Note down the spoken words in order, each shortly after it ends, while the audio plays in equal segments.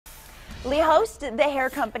Lee Host, the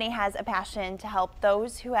hair company, has a passion to help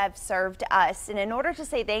those who have served us. And in order to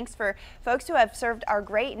say thanks for folks who have served our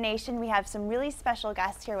great nation, we have some really special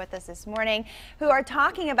guests here with us this morning who are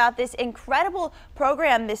talking about this incredible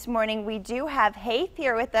program this morning. We do have Haith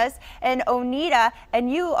here with us and Onita,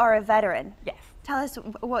 and you are a veteran. Yes. Tell us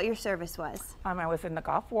what your service was. I was in the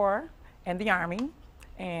Gulf War and the Army,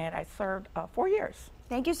 and I served 4 years.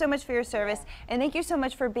 Thank you so much for your service, and thank you so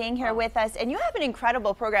much for being here with us. And you have an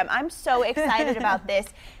incredible program. I'm so excited about this.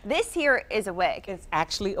 This here is a wig. It's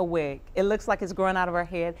actually a wig. It looks like it's growing out of her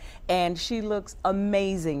head, and she looks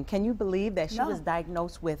amazing. Can you believe that she was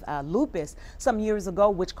diagnosed with lupus some years ago,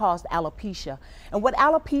 which caused alopecia? And what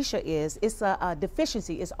alopecia is, it's a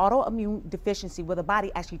deficiency. It's autoimmune deficiency where the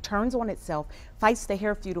body actually turns on itself, fights the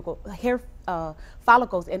hair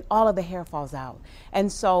follicles, and all of the hair falls out.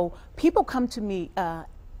 And so people come to me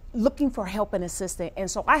looking for help and assistance,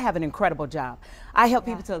 and so I have an incredible job. I help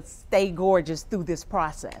people to stay gorgeous through this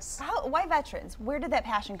process. Why veterans? Where did that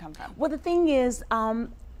passion come from? Well, the thing is,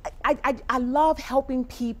 I love helping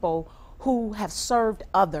people who have served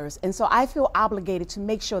others, and so I feel obligated to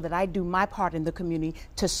make sure that I do my part in the community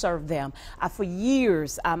to serve them. For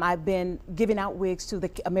years, I've been giving out wigs to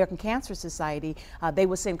the American Cancer Society. They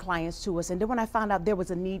would send clients to us, and then when I found out there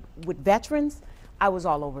was a need with veterans, I was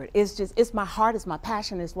all over it. It's my heart, it's my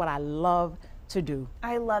passion, it's what I love to do.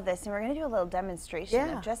 I love this, and we're going to do a little demonstration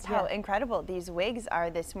of just how incredible these wigs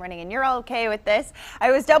are this morning. And you're all okay with this?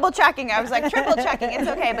 I was double checking. I was like triple checking. It's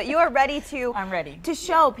okay, but you are ready to. I'm ready to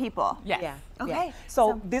show people. Yes. Yeah. Okay. Yeah.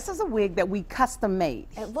 So this is a wig that we custom made.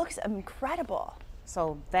 It looks incredible.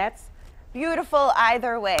 So that's beautiful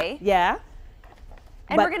either way. Yeah.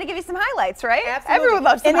 And we're going to give you some highlights, right? Absolutely. Everyone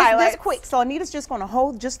loves some highlights. It's quick. So Anita's just going to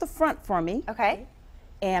hold just the front for me. Okay.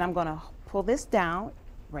 And I'm going to pull this down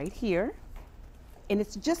right here. And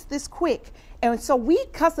it's just this quick. And so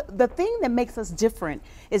the thing that makes us different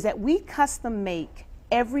is that we custom make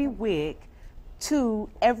every wig to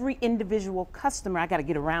every individual customer. I got to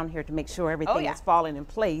get around here to make sure everything is falling in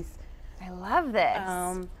place. I love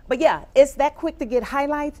this. But yeah, it's that quick to get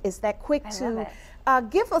highlights. It's that quick to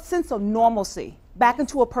give a sense of normalcy back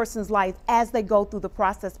into a person's life as they go through the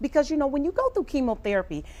process. Because, you know, when you go through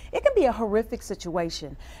chemotherapy, it can be a horrific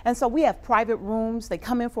situation. And so we have private rooms. They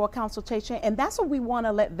come in for a consultation, and that's what we want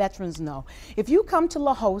to let veterans know. If you come to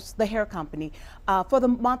La Host, the hair company, for the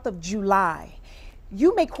month of July,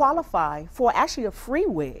 you may qualify for actually a free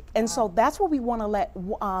wig. And so that's what we want to let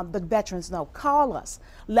the veterans know. Call us.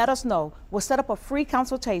 Let us know. We'll set up a free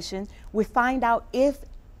consultation. We find out if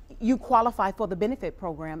you qualify for the benefit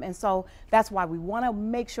program. And so that's why we want to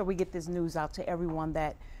make sure we get this news out to everyone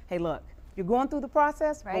that, hey, look, you're going through the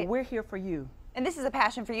process, but we're here for you. And this is a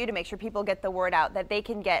passion for you to make sure people get the word out that they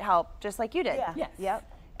can get help just like you did. Yeah. Yes.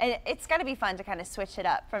 Yep. And it's got to be fun to kind of switch it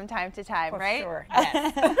up from time to time, right? For sure,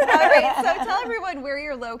 yes. All right, so tell everyone where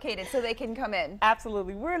you're located so they can come in.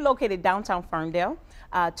 Absolutely. We're located downtown Ferndale,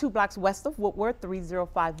 2 blocks west of Woodward,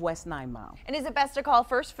 305 West 9 Mile. And is it best to call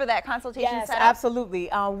first for that consultation Yes, setup? absolutely.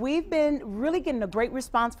 We've been really getting a great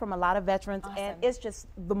response from a lot of veterans, and it's just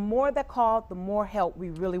the more that call, the more help we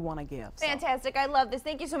really want to give. Fantastic. I love this.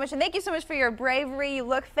 Thank you so much. And thank you so much for your bravery. You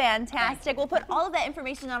look fantastic. We'll put all of that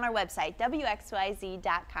information on our website,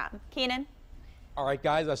 WXYZ.com. Keenan? All right,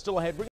 guys, I still had